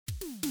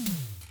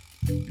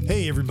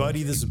Hey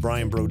everybody, this is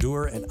Brian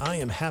Brodeur, and I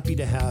am happy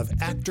to have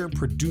actor,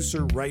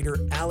 producer, writer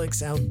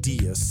Alex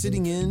Aldea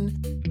sitting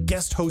in,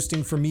 guest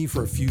hosting for me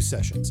for a few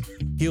sessions.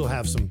 He'll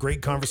have some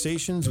great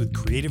conversations with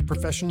creative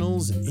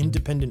professionals and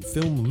independent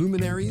film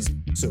luminaries,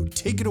 so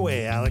take it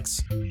away,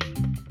 Alex.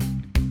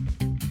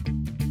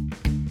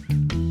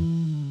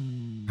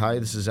 Hi,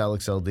 this is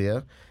Alex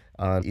Aldea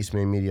on East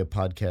Main Media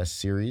podcast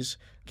series,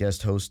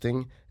 guest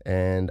hosting,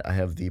 and I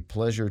have the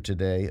pleasure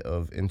today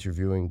of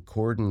interviewing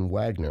Corden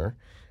Wagner,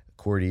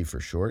 Cordy for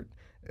short,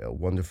 a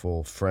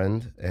wonderful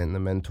friend and a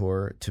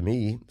mentor to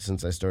me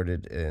since I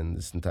started in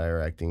this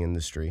entire acting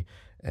industry,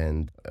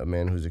 and a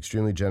man who's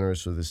extremely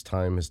generous with his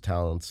time, his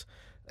talents,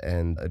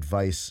 and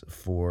advice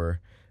for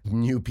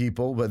new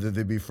people, whether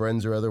they be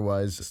friends or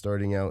otherwise,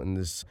 starting out in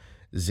this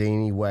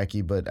zany,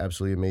 wacky, but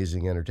absolutely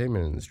amazing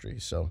entertainment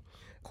industry. So,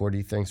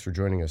 Cordy, thanks for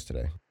joining us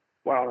today.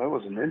 Wow, that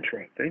was an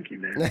intro. Thank you,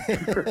 man.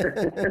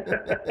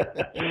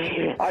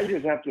 I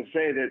just have to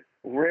say that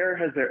rare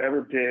has there ever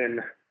been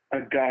a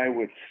guy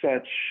with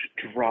such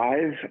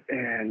drive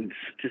and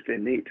just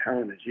innate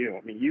talent as you.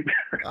 I mean, you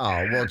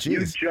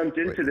jumped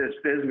into this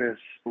business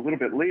a little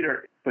bit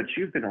later, but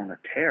you've been on a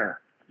tear.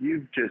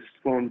 You've just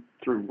flown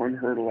through one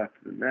hurdle after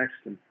the next,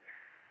 and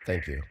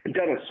thank you. You've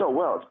done it so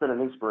well. It's been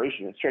an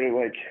inspiration. It's sort of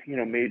like,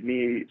 made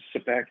me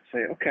sit back and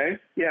say, okay,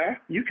 yeah,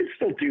 you can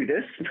still do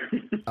this.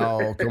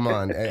 Oh, come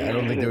on. I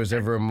don't think there was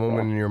ever a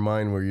moment in your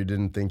mind where you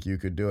didn't think you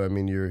could do it. I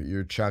mean,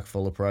 you're chock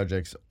full of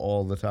projects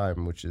all the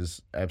time, which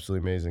is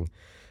absolutely amazing.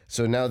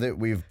 So now that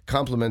we've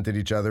complimented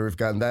each other, we've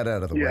gotten that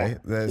out of the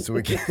way. So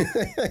we can.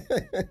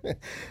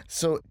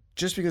 So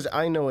just because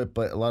I know it,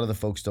 but a lot of the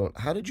folks don't,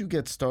 how did you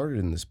get started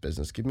in this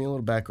business? Give me a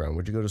little background.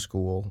 Where'd you go to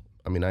school?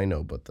 I mean, I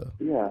know, but the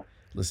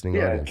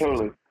listening audience. Yeah,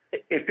 totally.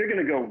 If you're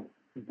going to go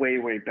way,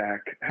 way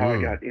back, how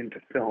I got into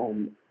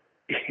film,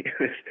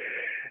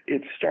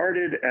 it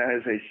started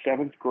as a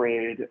 7th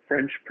grade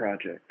French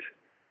project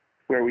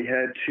where we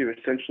had to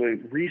essentially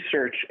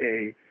research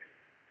a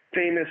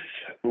famous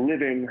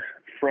living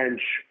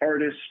French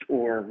artist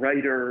or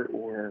writer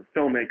or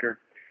filmmaker,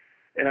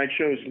 and I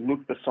chose Luc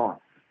Besson.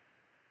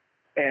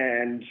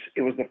 And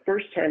it was the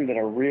first time that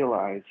I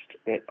realized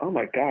that, oh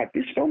my God,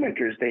 these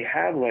filmmakers, they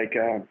have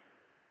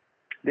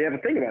a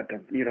thing about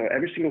them.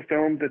 Every single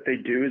film that they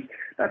do is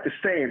not the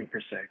same per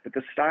se, but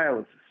the style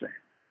is the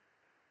same.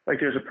 Like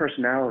there's a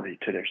personality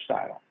to their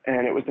style.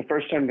 And it was the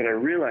first time that I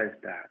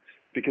realized that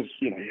because,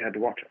 you had to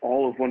watch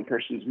all of one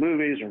person's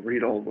movies or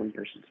read all of one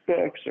person's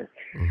books or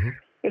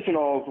listen to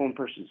all of one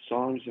person's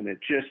songs. And it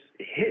just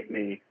hit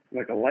me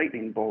like a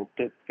lightning bolt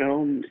that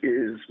film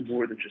is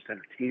more than just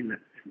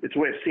entertainment. It's a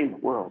way of seeing the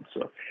world.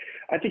 So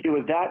I think it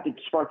was that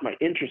sparked my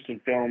interest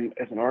in film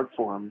as an art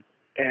form.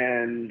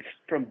 And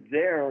from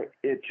there,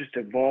 it just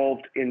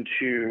evolved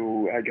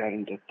into, I got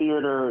into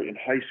theater in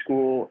high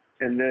school.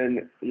 And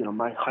then,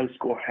 my high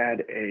school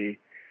had a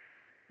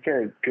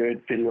very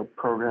good video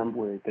program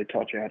where they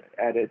taught you how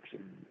to edit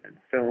and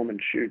film and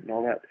shoot and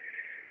all that.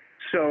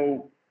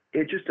 So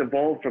it just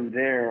evolved from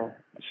there.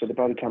 So that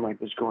by the time I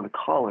was going to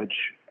college,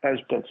 I was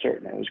dead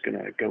certain I was going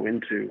to go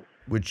into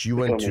which you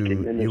went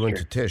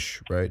to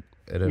Tisch, right?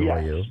 At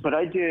NYU. Yes, but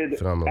I did.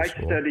 Phenomenal I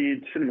school.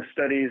 studied cinema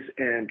studies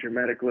and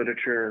dramatic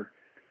literature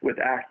with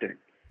acting.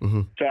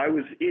 So I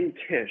was in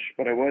Tisch,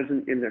 but I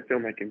wasn't in their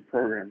filmmaking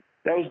program.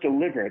 That was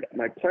deliberate.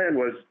 My plan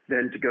was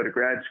then to go to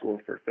grad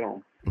school for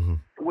film,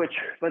 which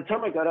by the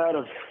time I got out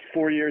of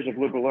 4 years of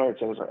liberal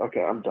arts, I was like,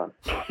 okay, I'm done.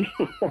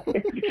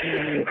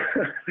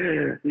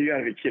 You got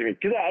to be kidding me.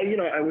 Because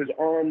I was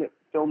on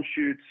film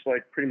shoots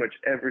like pretty much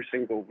every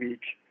single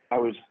week. I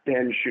was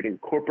then shooting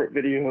corporate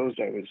videos.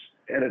 I was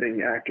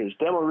editing actors'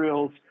 demo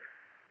reels.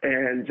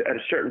 And at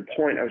a certain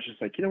point, I was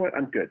just like, you know what?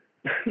 I'm good.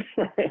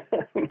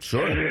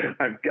 Sure.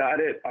 I've got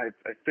it. I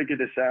figured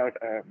this out.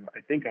 I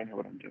think I know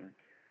what I'm doing.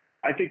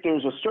 I think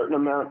there's a certain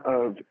amount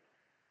of,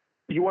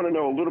 you want to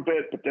know a little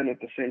bit, but then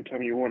at the same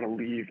time, you want to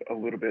leave a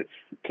little bit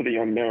to the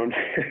unknown.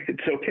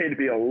 It's okay to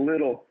be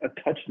a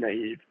touch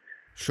naive.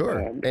 Sure.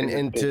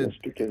 And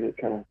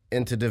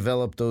to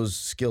develop those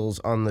skills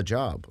on the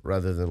job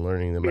rather than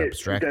learning them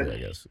abstractly, I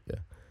guess. Yeah.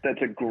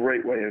 That's a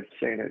great way of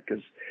saying it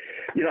because,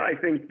 I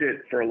think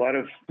that for a lot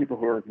of people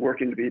who are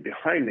working to be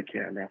behind the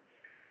camera,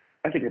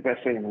 I think the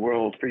best thing in the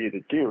world for you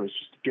to do is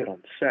just to get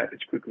on set as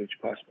quickly as you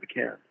possibly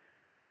can.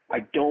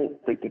 I don't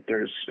think that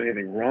there's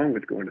anything wrong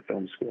with going to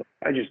film school.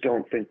 I just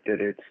don't think that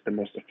it's the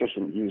most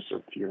efficient use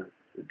of your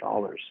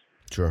dollars.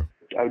 Sure.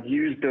 I would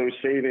use those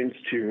savings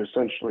to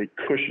essentially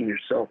cushion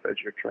yourself as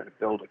you're trying to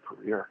build a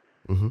career.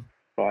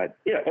 But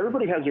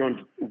everybody has their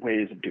own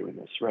ways of doing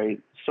this, right?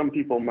 Some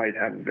people might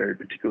have a very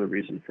particular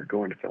reason for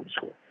going to film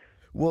school.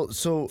 Well,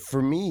 so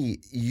for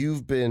me,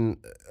 you've been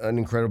an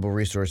incredible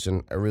resource,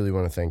 and I really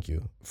want to thank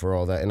you for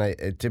all that. And I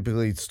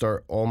typically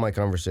start all my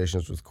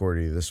conversations with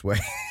Cordy this way.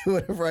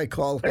 Whenever I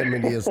call him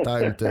and he has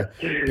time to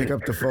pick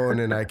up the phone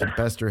and I can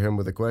pester him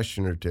with a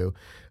question or two.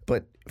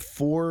 But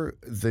for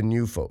the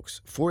new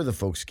folks, for the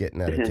folks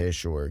getting out of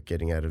Tisch or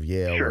getting out of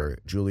Yale or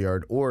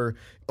Juilliard or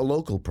a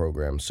local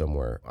program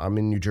somewhere. I'm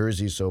in New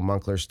Jersey, so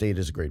Montclair State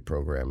is a great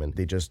program, and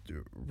they just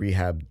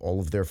rehabbed all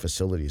of their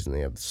facilities, and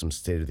they have some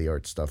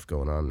state-of-the-art stuff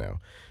going on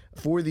now.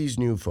 For these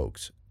new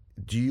folks,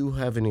 do you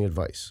have any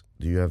advice?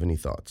 Do you have any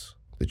thoughts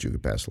that you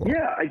could pass along?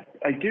 Yeah,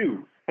 I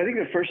do. I think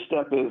the first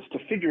step is to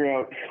figure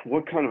out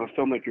what kind of a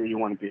filmmaker you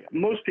want to be.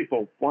 Most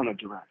people want to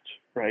direct,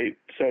 right?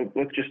 So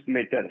let's just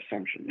make that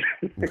assumption.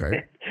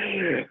 Okay.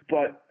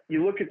 But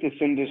you look at this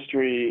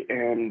industry,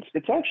 and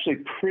it's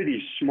actually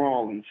pretty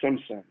small in some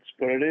sense,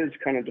 but it is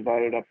kind of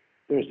divided up.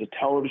 There's the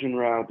television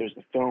route, there's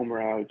the film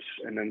route,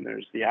 and then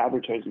there's the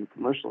advertising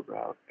commercial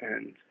route.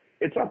 And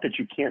it's not that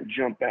you can't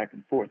jump back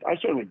and forth. I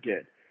certainly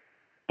did.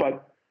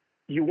 But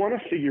you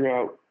want to figure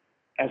out,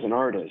 as an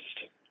artist,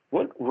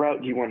 what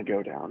route you want to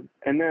go down.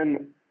 And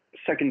then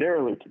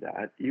secondarily to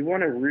that, you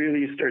want to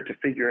really start to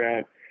figure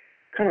out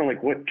kind of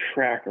like what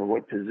track or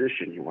what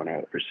position you want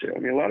to pursue. I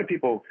mean, a lot of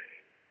people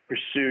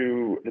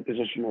pursue the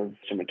position of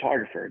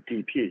cinematographer,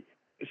 DP.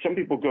 Some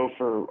people go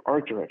for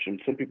art direction.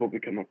 Some people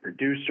become a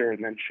producer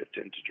and then shift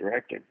into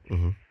directing.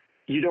 Mm-hmm.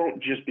 You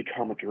don't just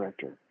become a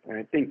director. And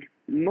I think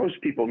most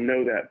people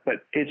know that, but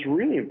it's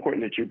really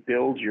important that you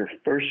build your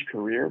first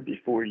career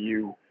before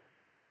you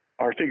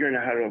are figuring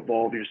out how to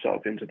evolve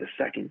yourself into the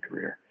second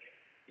career.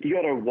 You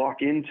got to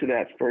walk into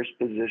that first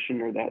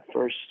position or that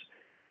first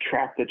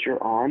track that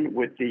you're on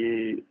with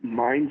the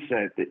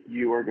mindset that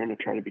you are going to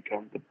try to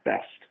become the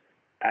best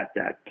at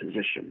that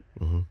position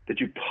that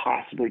you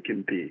possibly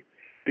can be,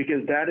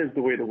 because that is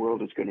the way the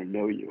world is going to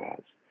know you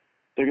as.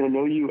 They're going to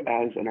know you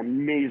as an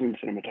amazing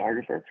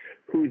cinematographer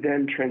who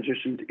then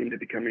transitioned into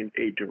becoming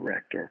a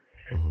director,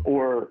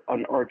 or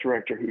an art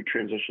director who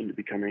transitioned to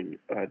becoming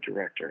a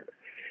director.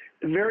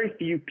 Very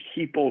few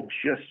people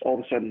just all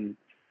of a sudden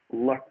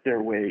luck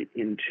their way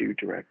into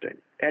directing.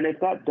 And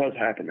if that does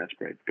happen, that's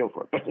great. Go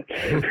for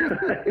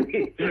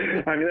it.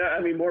 But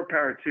I mean, more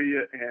power to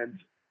you. And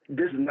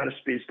this is not a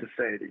speech to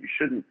say that you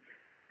shouldn't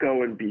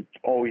go and be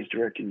always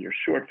directing your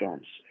short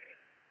films.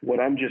 What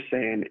I'm just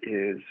saying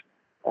is,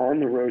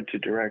 on the road to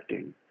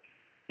directing,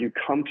 you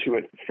come to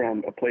it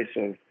from a place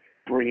of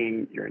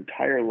bringing your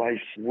entire life's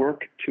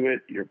work to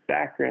it, your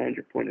background,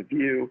 your point of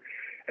view.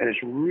 And it's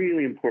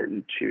really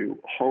important to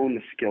hone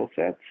the skill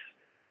sets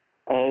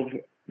of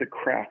the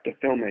craft of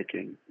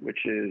filmmaking,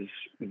 which is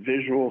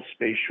visual,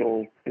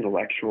 spatial,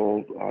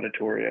 intellectual,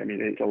 auditory. I mean,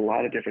 it's a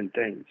lot of different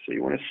things. So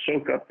you want to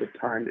soak up the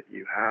time that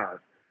you have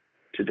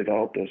to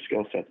develop those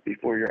skill sets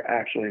before you're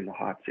actually in the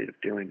hot seat of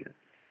doing it.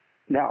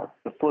 Now,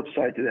 the flip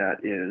side to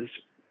that is,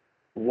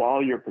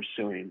 while you're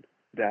pursuing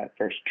that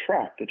first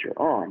track that you're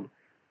on,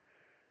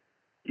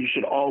 you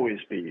should always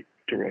be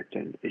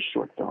directing a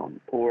short film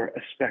or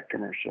a spec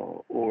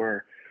commercial,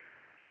 or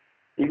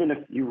even if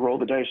you roll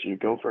the dice and you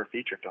go for a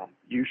feature film,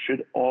 you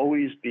should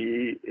always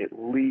be at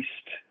least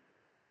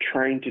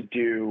trying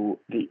to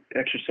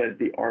exercise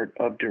the art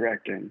of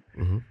directing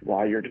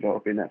while you're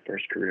developing that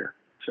first career.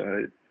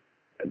 So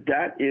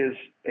that is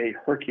a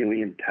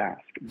Herculean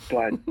task,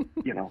 but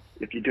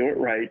if you do it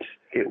right,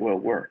 it will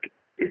work.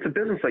 It's a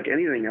business like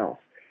anything else.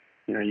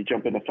 You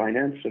jump into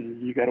finance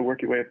and you got to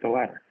work your way up the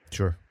ladder.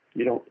 Sure.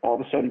 You don't all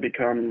of a sudden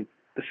become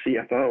the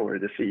CFO or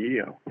the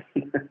CEO.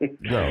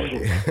 No,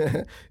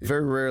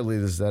 very rarely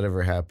does that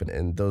ever happen.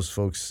 And those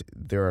folks,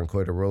 they're on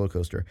quite a roller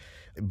coaster.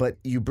 But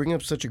you bring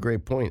up such a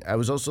great point. I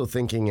was also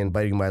thinking and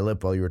biting my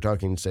lip while you were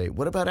talking to say,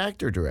 what about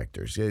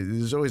actor-directors?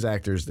 There's always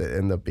actors that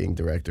end up being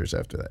directors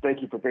after that.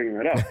 Thank you for bringing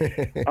that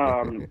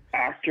up.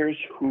 Actors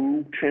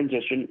who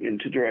transition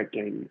into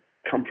directing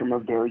come from a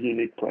very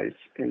unique place,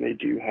 and they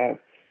do have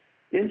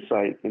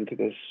insight into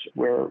this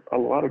where a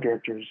lot of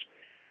directors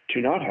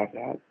do not have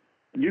that.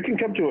 You can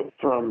come to it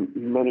from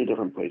many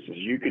different places.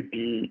 You could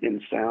be in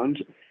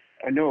sound.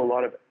 I know a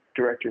lot of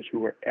directors who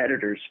were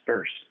editors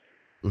first,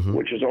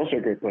 which is also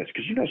a great place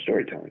because you know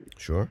storytelling.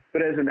 Sure.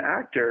 But as an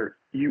actor,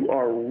 you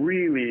are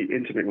really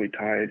intimately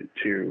tied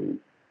to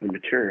the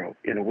material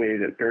in a way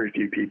that very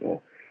few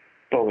people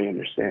fully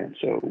understand.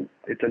 So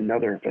it's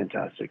another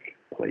fantastic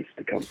place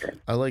to come from.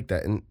 I like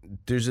that. And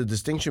there's a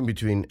distinction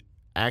between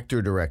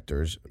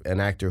actor-directors, an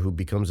actor who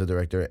becomes a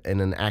director, and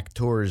an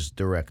actor's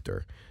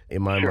director,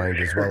 in my mind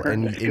as well.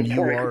 And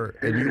you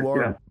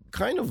are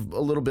kind of a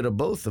little bit of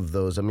both of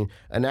those. I mean,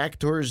 an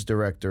actor's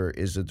director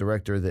is a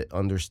director that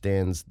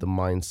understands the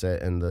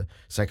mindset and the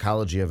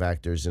psychology of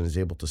actors and is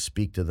able to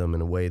speak to them in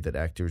a way that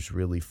actors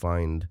really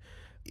find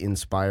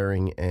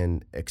inspiring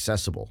and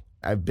accessible.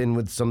 I've been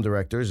with some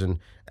directors, and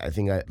I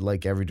think I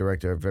like every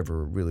director I've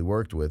ever really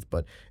worked with,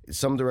 but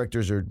some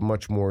directors are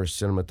much more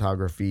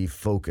cinematography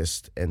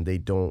focused, and they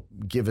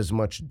don't give as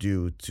much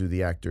due to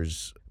the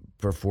actor's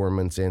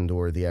performance and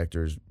or the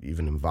actor's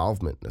even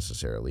involvement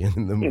necessarily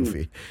in the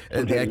movie.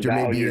 The actor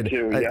may be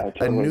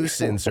a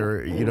nuisance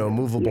or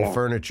movable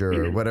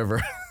furniture or whatever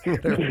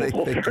they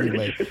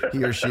think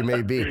he or she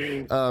may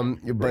be.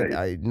 But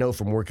I know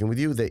from working with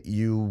you that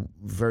you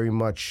very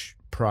much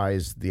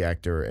prize the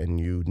actor and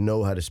you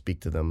know how to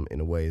speak to them in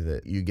a way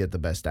that you get the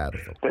best out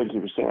of them. Thank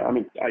you for saying that. I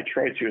mean, I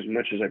try to as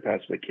much as I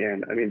possibly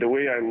can. I mean, the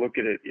way I look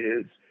at it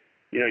is,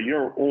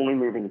 you're only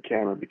moving the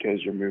camera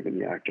because you're moving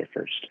the actor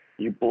first.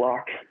 You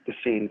block the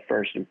scene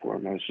first and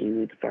foremost, and you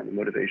need to find the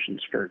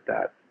motivations for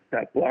that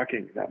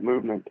blocking, that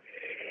movement.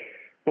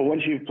 But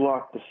once you've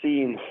blocked the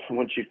scene,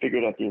 once you've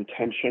figured out the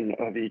intention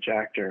of each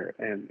actor,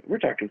 and we're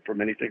talking from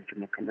anything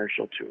from a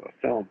commercial to a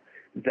film,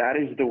 that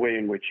is the way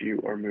in which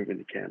you are moving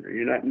the camera.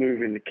 You're not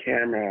moving the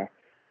camera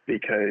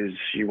because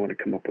you want to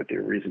come up with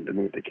your reason to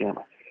move the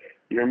camera.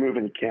 You're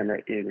moving the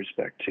camera in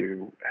respect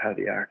to how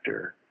the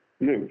actor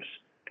moves.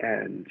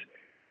 And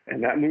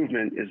that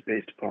movement is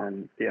based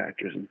upon the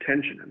actor's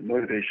intention and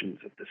motivations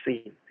of the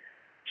scene.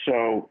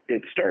 So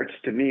it starts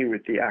to me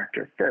with the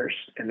actor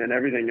first, and then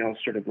everything else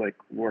sort of like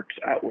works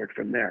outward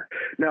from there.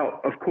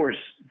 Now, of course,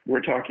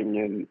 we're talking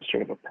in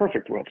sort of a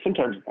perfect world.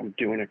 Sometimes I'm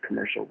doing a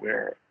commercial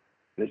where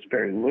there's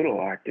very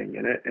little acting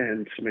in it,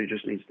 and somebody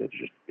just needs to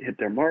just hit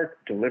their mark,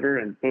 deliver,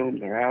 and boom,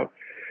 they're out.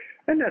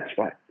 And that's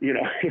fine.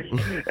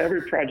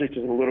 Every project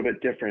is a little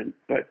bit different,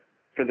 but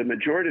for the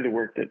majority of the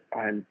work that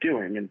I'm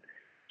doing and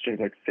sort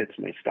of like fits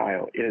my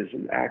style is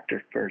an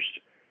actor first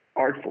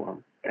art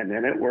form, and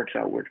then it works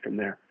outward from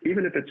there,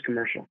 even if it's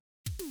commercial.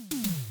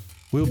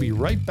 We'll be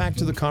right back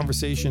to the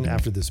conversation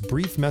after this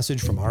brief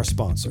message from our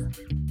sponsor.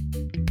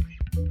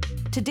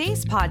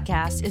 Today's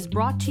podcast is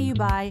brought to you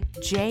by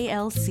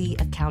JLC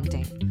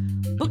Accounting,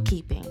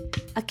 bookkeeping,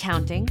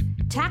 accounting,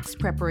 tax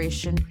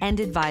preparation, and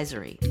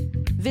advisory.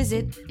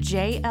 Visit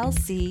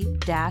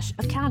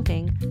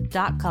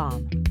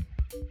jlc-accounting.com.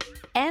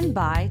 And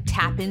by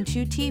Tap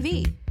Into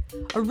TV,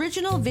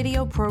 original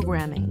video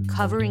programming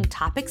covering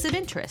topics of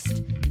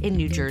interest in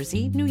New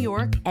Jersey, New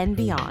York, and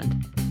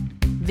beyond.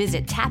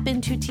 Visit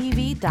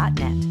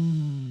tapintotv.net.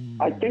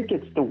 I think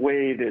it's the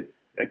way that,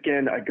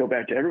 again, I go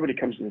back to everybody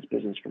comes in this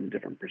business from a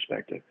different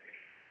perspective.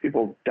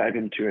 People dive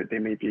into it. They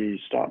may be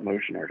stop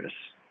motion artists,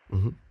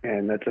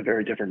 and that's a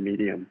very different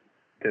medium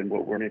than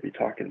what we're maybe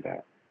talking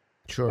about.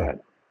 Sure.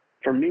 But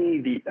for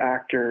me, the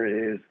actor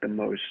is the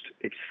most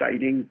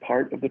exciting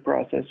part of the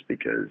process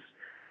because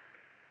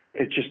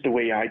it's just the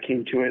way I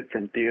came to it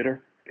from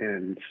theater,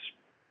 and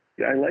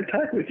I like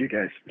talking with you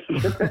guys.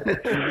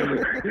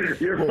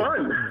 You're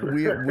fun.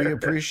 We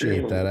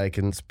appreciate that. I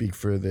can speak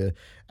for the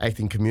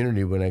acting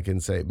community when I can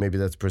say, maybe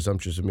that's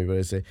presumptuous of me,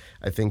 but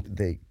I think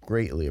they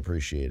greatly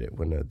appreciate it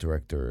when a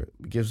director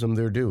gives them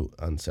their due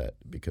on set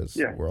because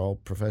we're all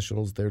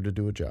professionals there to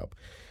do a job.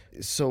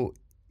 So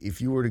if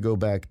you were to go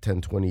back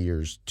 10, 20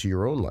 years to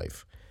your own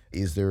life,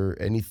 is there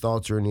any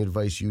thoughts or any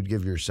advice you'd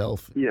give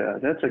yourself? Yeah,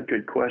 that's a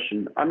good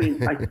question. I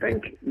mean, I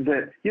think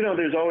that,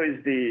 there's always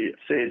the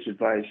sage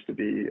advice to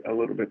be a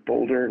little bit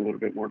bolder, a little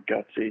bit more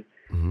gutsy.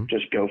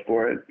 Just go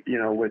for it,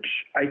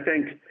 which I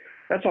think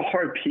that's a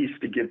hard piece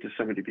to give to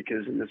somebody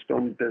because in this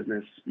film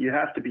business, you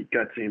have to be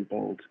gutsy and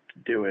bold to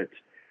do it.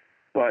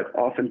 But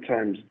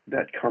oftentimes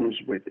that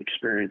comes with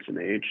experience and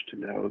age to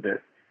know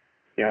that,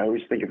 I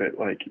always think of it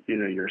like,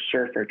 you're a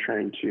surfer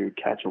trying to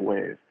catch a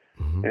wave.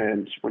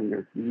 And when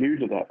you're new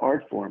to that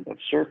art form of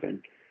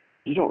surfing,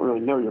 you don't really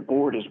know your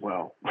board as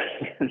well.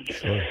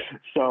 Sure.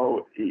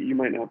 So you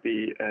might not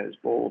be as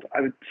bold.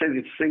 I would say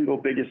the single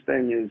biggest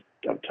thing is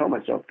I tell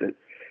myself that,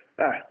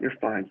 you're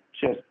fine.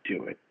 Just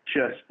do it.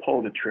 Just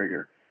pull the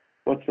trigger.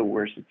 What's the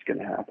worst that's going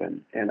to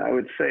happen? And I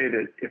would say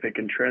that if it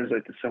can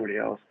translate to somebody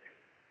else,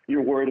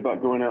 you're worried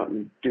about going out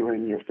and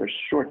doing your first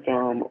short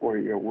film, or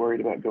you're worried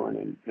about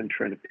going and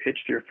trying to pitch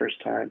for your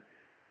first time,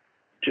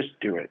 just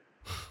do it.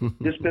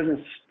 This business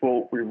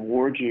will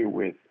reward you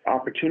with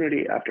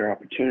opportunity after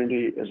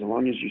opportunity as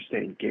long as you stay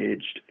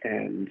engaged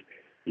and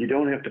you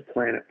don't have to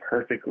plan it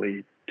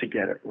perfectly to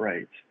get it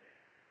right.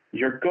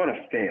 You're going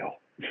to fail.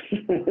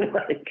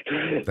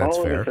 That's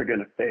all fair. of us are going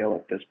to fail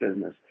at this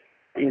business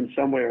in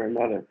some way or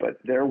another, but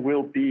there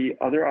will be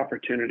other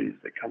opportunities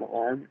that come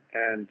along,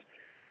 and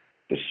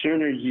the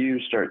sooner you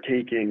start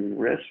taking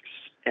risks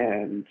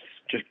and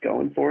just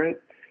going for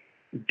it,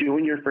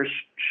 doing your first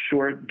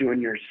short,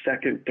 doing your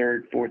second,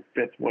 third, fourth,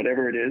 fifth,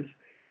 whatever it is,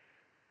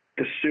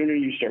 the sooner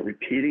you start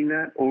repeating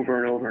that over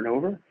and over and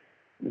over,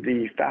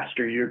 the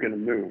faster you're going to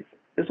move.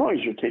 As long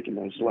as you're taking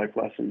those life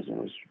lessons and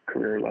those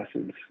career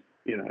lessons,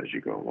 as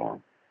you go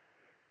along.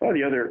 All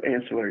the other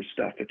ancillary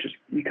stuff,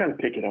 you kind of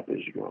pick it up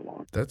as you go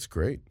along. That's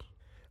great.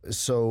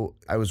 So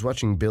I was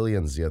watching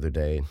Billions the other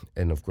day,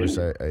 and of course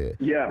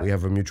we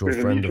have a mutual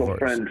friend of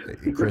ours,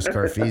 Chris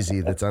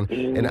Carfisi, that's on,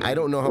 and I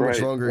don't know how much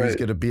longer he's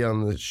going to be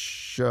on the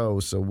show,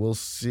 so we'll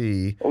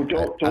see. Oh,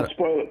 don't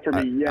spoil it for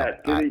me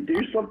yet. Did he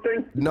do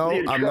something? No,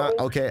 I'm not.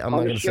 Okay, I'm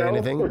not going to say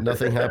anything.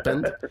 Nothing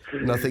happened.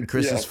 Nothing.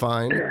 Chris is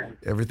fine.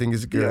 Everything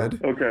is good.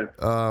 Yeah. Okay.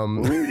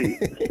 Rudy.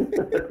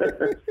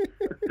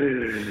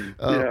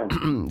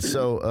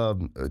 So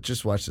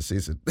just watch the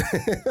season.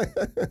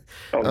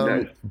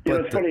 Nice.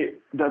 It's funny,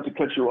 not to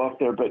cut you off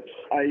there, but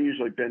I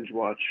usually binge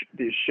watch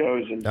these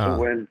shows, and so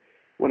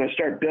when I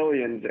start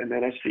Billions and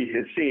then I see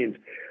his scenes,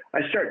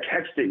 I start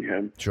texting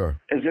him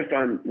as if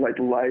I'm like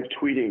live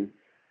tweeting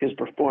his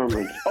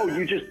performance. Oh,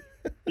 you just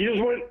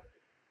went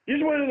You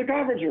just went to the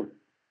conference room.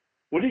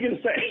 What are you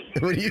going to say?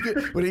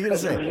 What are you going to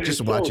say?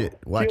 Just watch it.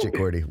 Watch it,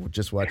 Cordy.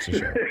 Just watch the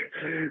show.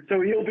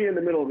 So he'll be in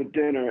the middle of a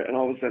dinner, and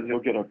all of a sudden he'll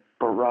get a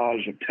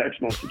barrage of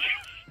text messages.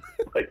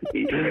 Like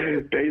he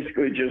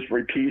basically just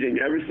repeating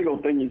every single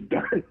thing he's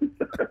done.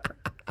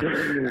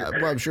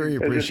 Well, I'm sure he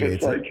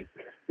appreciates it. Like,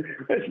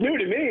 it's new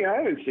to me. I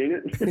haven't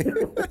seen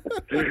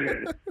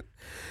it.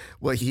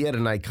 Well, he had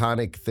an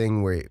iconic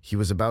thing where he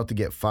was about to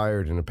get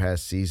fired in a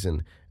past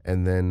season,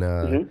 and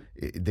then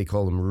they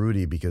call him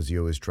Rudy because he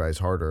always tries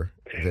harder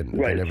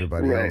than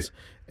everybody else.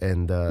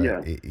 And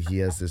he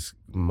has this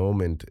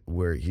moment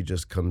where he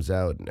just comes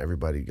out and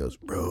everybody goes,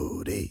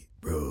 Rudy,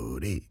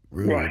 Rudy,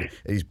 Rudy. Right.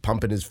 And he's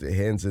pumping his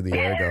hands in the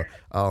air and go,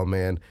 oh,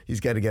 man, he's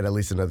got to get at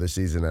least another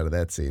season out of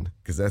that scene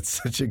because that's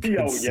such a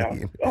good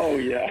scene. Oh,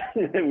 yeah.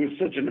 It was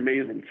such an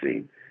amazing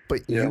scene.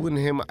 But you and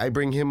him, I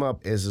bring him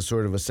up as a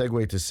sort of a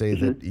segue to say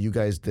that you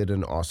guys did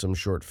an awesome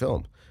short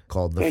film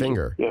called The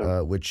Finger,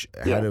 which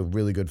had a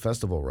really good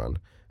festival run.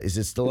 Is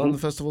it still on the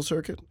festival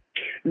circuit?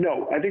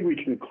 No, I think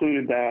we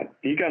concluded that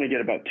you got to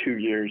get about 2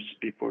 years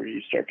before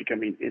you start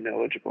becoming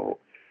ineligible.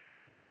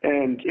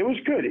 And it was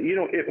good. You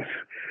know,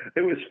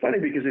 it was funny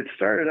because it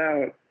started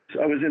out,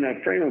 I was in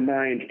a frame of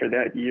mind for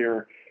that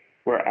year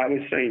where I was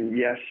saying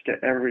yes to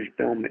every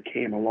film that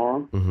came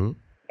along. Mm-hmm.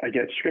 I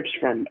get scripts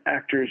from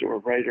actors or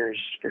writers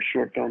for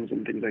short films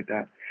and things like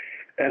that.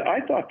 And I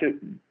thought that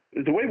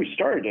the way we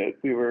started it,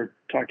 we were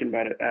talking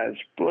about it as,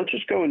 well, let's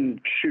just go and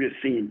shoot a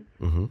scene,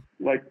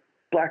 like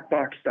black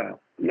box style,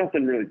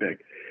 nothing really big.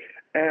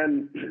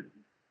 And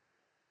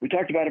we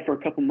talked about it for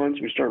a couple months.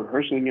 We started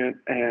rehearsing it,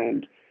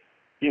 and,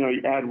 you know,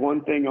 you add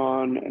one thing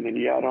on, and then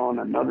you add on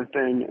another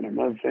thing, and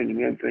another thing, and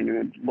another thing,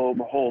 and then lo and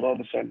behold, all of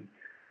a sudden,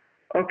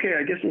 okay,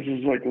 I guess this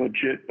is like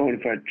legit bona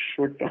fide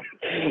short film.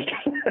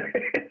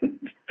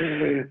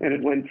 And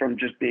it went from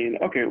just being,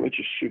 okay, let's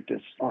just shoot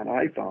this on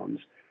iPhones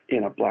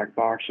in a black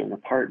box or an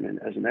apartment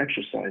as an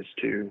exercise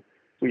to,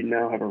 we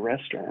now have a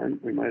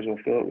restaurant. We might as well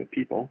fill it with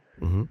people.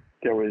 Mm-hmm.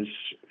 There was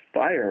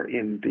fire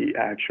in the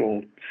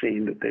actual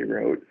scene that they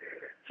wrote.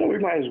 So we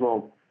might as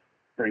well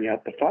bring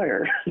out the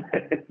fire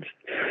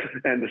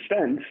and the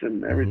stunts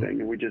and everything.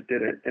 And we just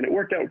did it. And it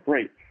worked out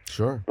great.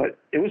 Sure. But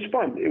it was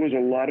fun. It was a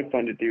lot of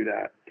fun to do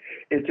that.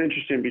 It's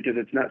interesting because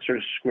it's not sort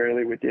of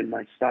squarely within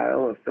my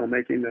style of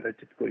filmmaking that I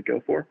typically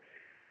go for.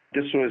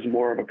 This was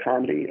more of a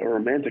comedy, a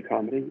romantic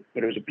comedy,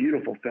 but it was a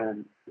beautiful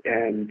film.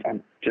 And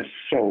I'm just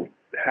so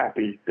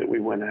happy that we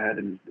went ahead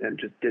and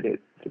just did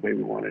it the way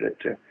we wanted it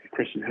to.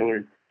 Chris and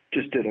Hillary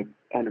just did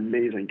an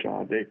amazing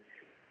job. They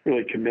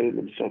really committed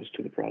themselves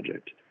to the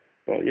project.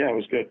 But yeah, it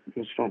was good. It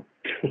was fun.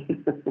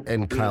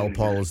 And Kyle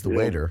Paul is the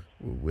waiter,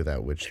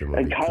 without which the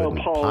movie couldn't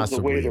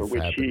possibly have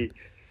happened.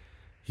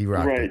 He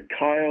rocked it.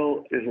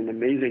 Kyle is an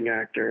amazing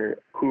actor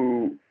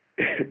who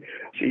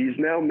he's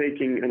now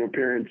making an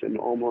appearance in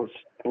almost,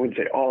 I wouldn't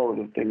say all of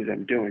the things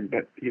I'm doing,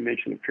 but he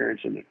makes an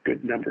appearance in a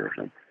good number of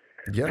them.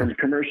 Yeah. From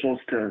commercials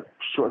to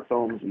short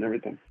films and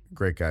everything.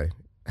 Great guy.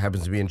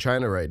 Happens to be in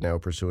China right now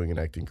pursuing an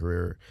acting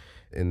career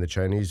in the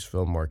Chinese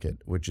film market,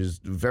 which is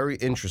very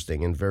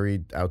interesting and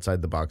very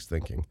outside the box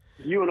thinking.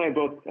 You and I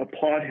both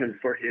applaud him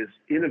for his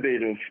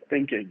innovative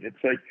thinking.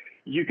 It's like,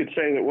 you could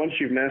say that once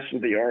you've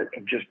mastered the art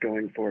of just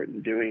going for it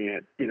and doing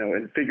it, you know,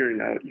 and figuring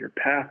out your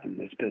path in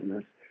this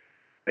business,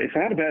 it's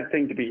not a bad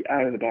thing to be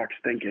out of the box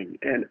thinking.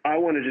 And I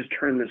want to just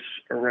turn this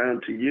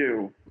around to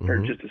you for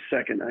just a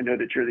second. I know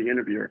that you're the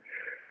interviewer.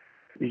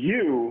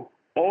 You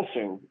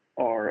also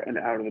are an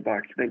out of the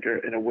box thinker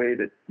in a way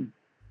that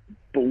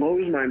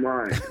blows my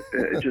mind.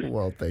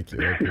 Well, thank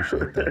you. I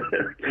appreciate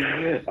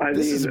that.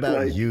 This is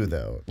about you,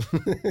 though.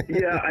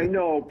 Yeah, I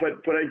know,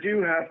 but I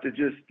do have to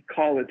just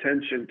call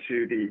attention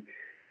to the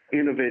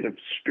innovative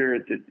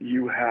spirit that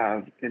you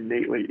have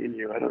innately in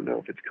you. I don't know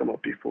if it's come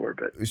up before,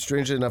 but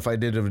strangely enough, I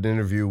did an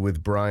interview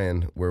with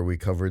Brian where we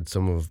covered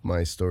some of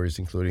my stories,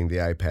 including the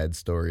iPad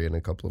story and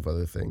a couple of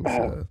other things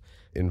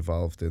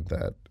involved in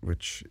that,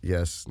 which,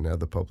 yes, now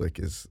the public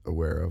is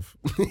aware of.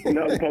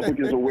 Now the public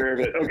is aware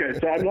of it. Okay,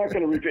 so I'm not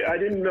going to repeat. I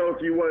didn't know if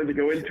you wanted to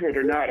go into it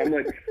or not. I'm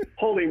like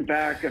holding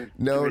back.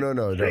 No.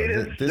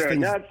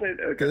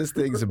 This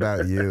thing's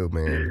about you,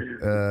 man.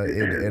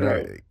 And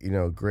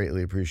I,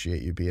 greatly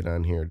appreciate you being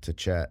on here to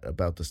chat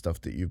about the stuff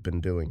that you've been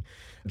doing.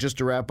 Just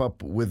to wrap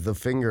up with The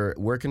Finger,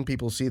 where can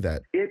people see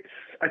that?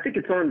 I think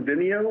it's on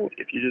Vimeo.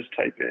 If you just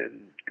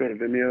go to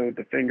Vimeo,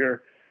 The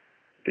Finger,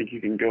 I think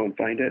you can go and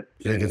find it.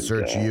 They can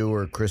search you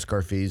or Chris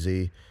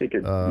Carfisi.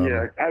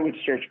 I would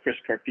search Chris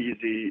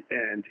Carfisi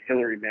and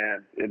Hillary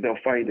Mann, and they'll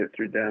find it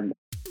through them.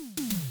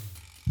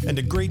 And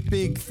a great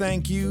big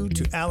thank you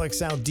to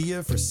Alex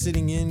Aldea for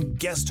sitting in,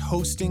 guest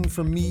hosting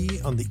for me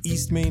on the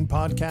East Main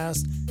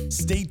podcast.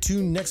 Stay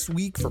tuned next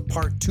week for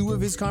part 2 of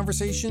his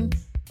conversation.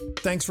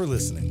 Thanks for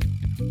listening.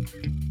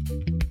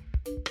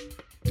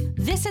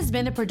 This has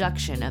been a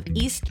production of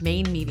East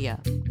Main Media.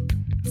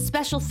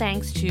 Special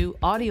thanks to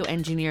audio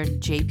engineer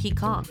JP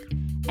Conk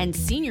and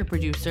senior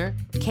producer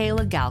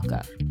Kayla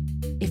Galka.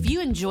 If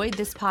you enjoyed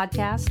this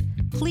podcast,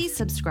 please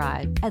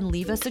subscribe and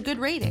leave us a good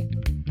rating.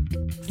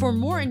 For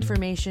more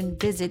information,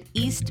 visit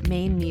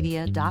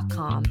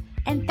eastmainmedia.com.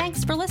 And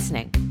thanks for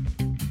listening.